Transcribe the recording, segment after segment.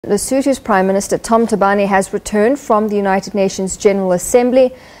Lesotho's Prime Minister Tom Thabane has returned from the United Nations General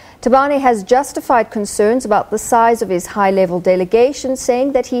Assembly. Thabane has justified concerns about the size of his high-level delegation,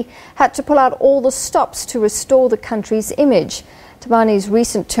 saying that he had to pull out all the stops to restore the country's image. Thabane's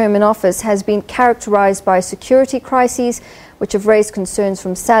recent term in office has been characterised by security crises, which have raised concerns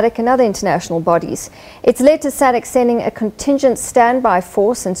from SADC and other international bodies. It's led to SADC sending a contingent standby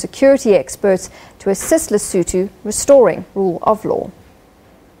force and security experts to assist Lesotho restoring rule of law.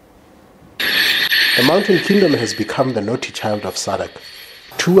 The Mountain Kingdom has become the naughty child of SADC.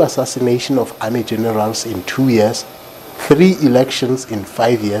 2 assassinations of army generals in 2 years, 3 elections in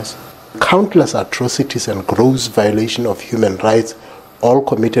 5 years, countless atrocities and gross violation of human rights, all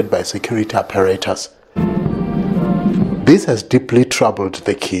committed by security apparatus. This has deeply troubled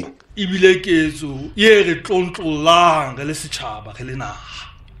the king.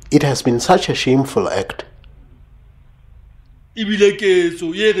 It has been such a shameful act. It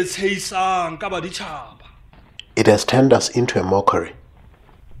has turned us into a mockery.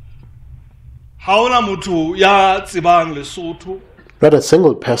 Not a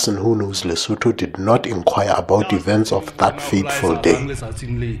single person who knows Lesotho did not inquire about events of that fateful day.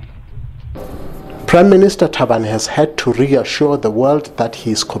 Prime Minister Thabane has had to reassure the world that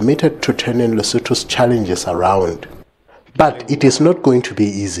he is committed to turning Lesotho's challenges around. But it is not going to be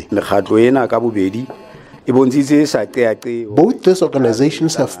easy. Both these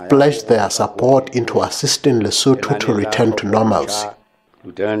organizations have pledged their support into assisting Lesotho to return to normalcy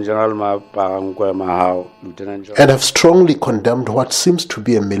and have strongly condemned what seems to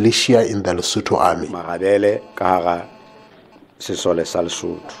be a militia in the Lesotho army.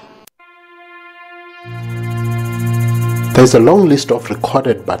 There is a long list of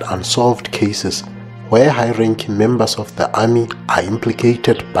recorded but unsolved cases where high-ranking members of the army are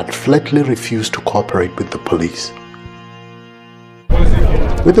implicated but flatly refuse to cooperate with the police.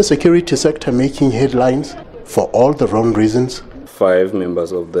 With the security sector making headlines for all the wrong reasons, 5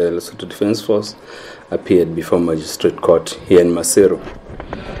 members of the Lesotho Defence Force appeared before magistrate court here in Maseru,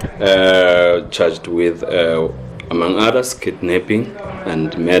 charged with, among others, kidnapping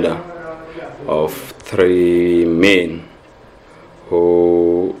and murder of 3 men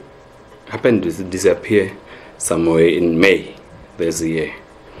who happened to disappear somewhere in May this year.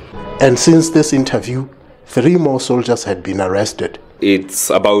 And since this interview, 3 more soldiers had been arrested. It's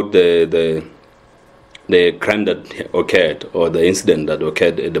about the crime that occurred, or the incident that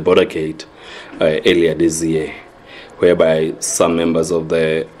occurred at the border gate earlier this year, whereby some members of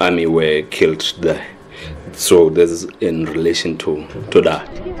the army were killed there. So this is in relation to that.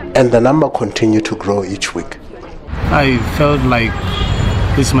 And the number continued to grow each week. I felt like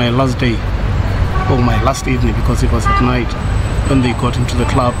this is my last day, or my last evening, because it was at night when they got into the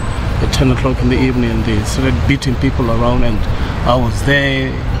club at 10 o'clock in the evening and they started beating people around, and I was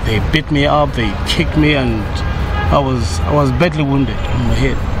there. They beat me up, they kicked me, and I was badly wounded on my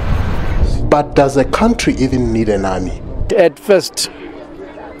head. But does a country even need an army? At first,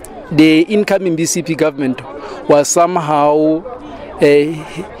 the incoming BCP government was somehow having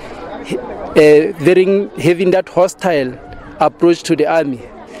that hostile approach to the army.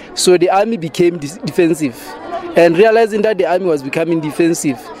 So the army became defensive. And realizing that the army was becoming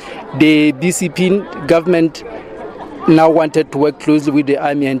defensive, the BCP government now wanted to work closely with the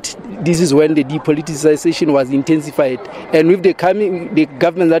army, and this is when the depoliticization was intensified. And with the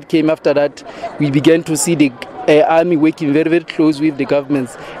government that came after that, we began to see the army working very, very close with the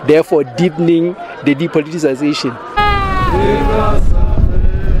governments, therefore deepening the depoliticization.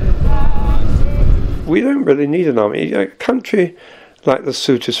 We don't really need an army. A country like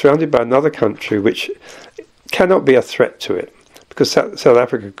Lesotho is surrounded by another country which cannot be a threat to it, because South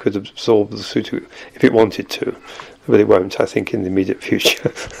Africa could absorb Lesotho if it wanted to, but it won't, I think, in the immediate future.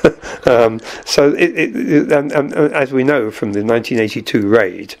 And as we know from the 1982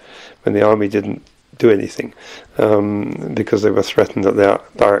 raid, when the army didn't do anything because they were threatened that their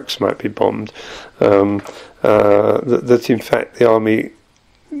barracks might be bombed, that in fact the army,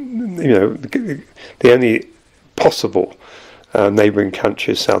 the only possible neighbouring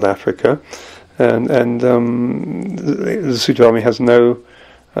country is South Africa, and the Lesotho army has no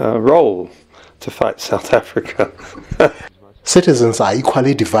role to fight South Africa. Citizens are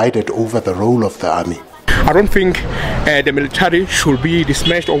equally divided over the role of the army. I don't think the military should be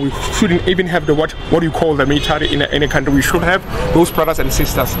dismissed, or we shouldn't even have the what you call the military in any country. We should have those brothers and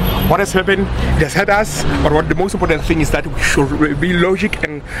sisters. What has happened, it has hurt us, but what the most important thing is that we should be logic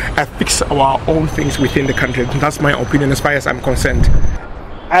and fix our own things within the country. That's my opinion as far as I'm concerned.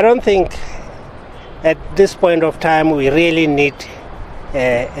 I don't think at this point of time we really need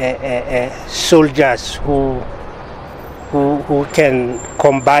soldiers who who can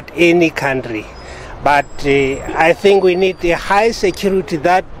combat any country. But I think we need a high security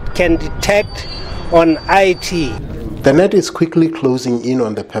that can detect on IT. The net is quickly closing in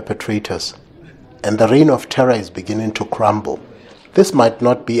on the perpetrators, and the reign of terror is beginning to crumble. This might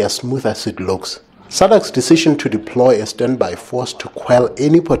not be as smooth as it looks. SADC's decision to deploy a standby force to quell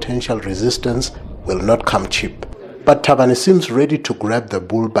any potential resistance will not come cheap. But Thabane seems ready to grab the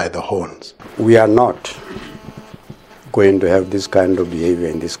bull by the horns. We are not going to have this kind of behavior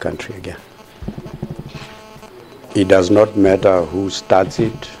in this country again. It does not matter who starts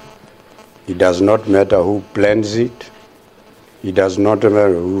it. It does not matter who plans it. It does not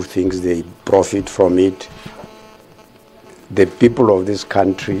matter who thinks they profit from it. The people of this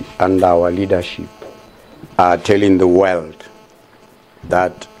country and our leadership are telling the world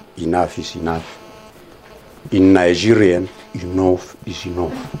that enough is enough. In Nigerian, enough is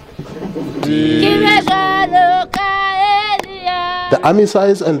enough. The army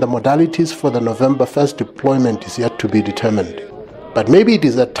size and the modalities for the November 1st deployment is yet to be determined. But maybe it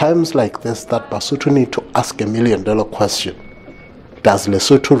is at times like this that Basotho need to ask $1 million question. Does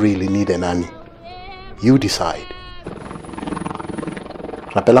Lesotho really need an army? You decide.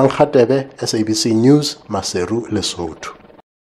 Rapelang Khatebe, SABC News, Maseru, Lesotho.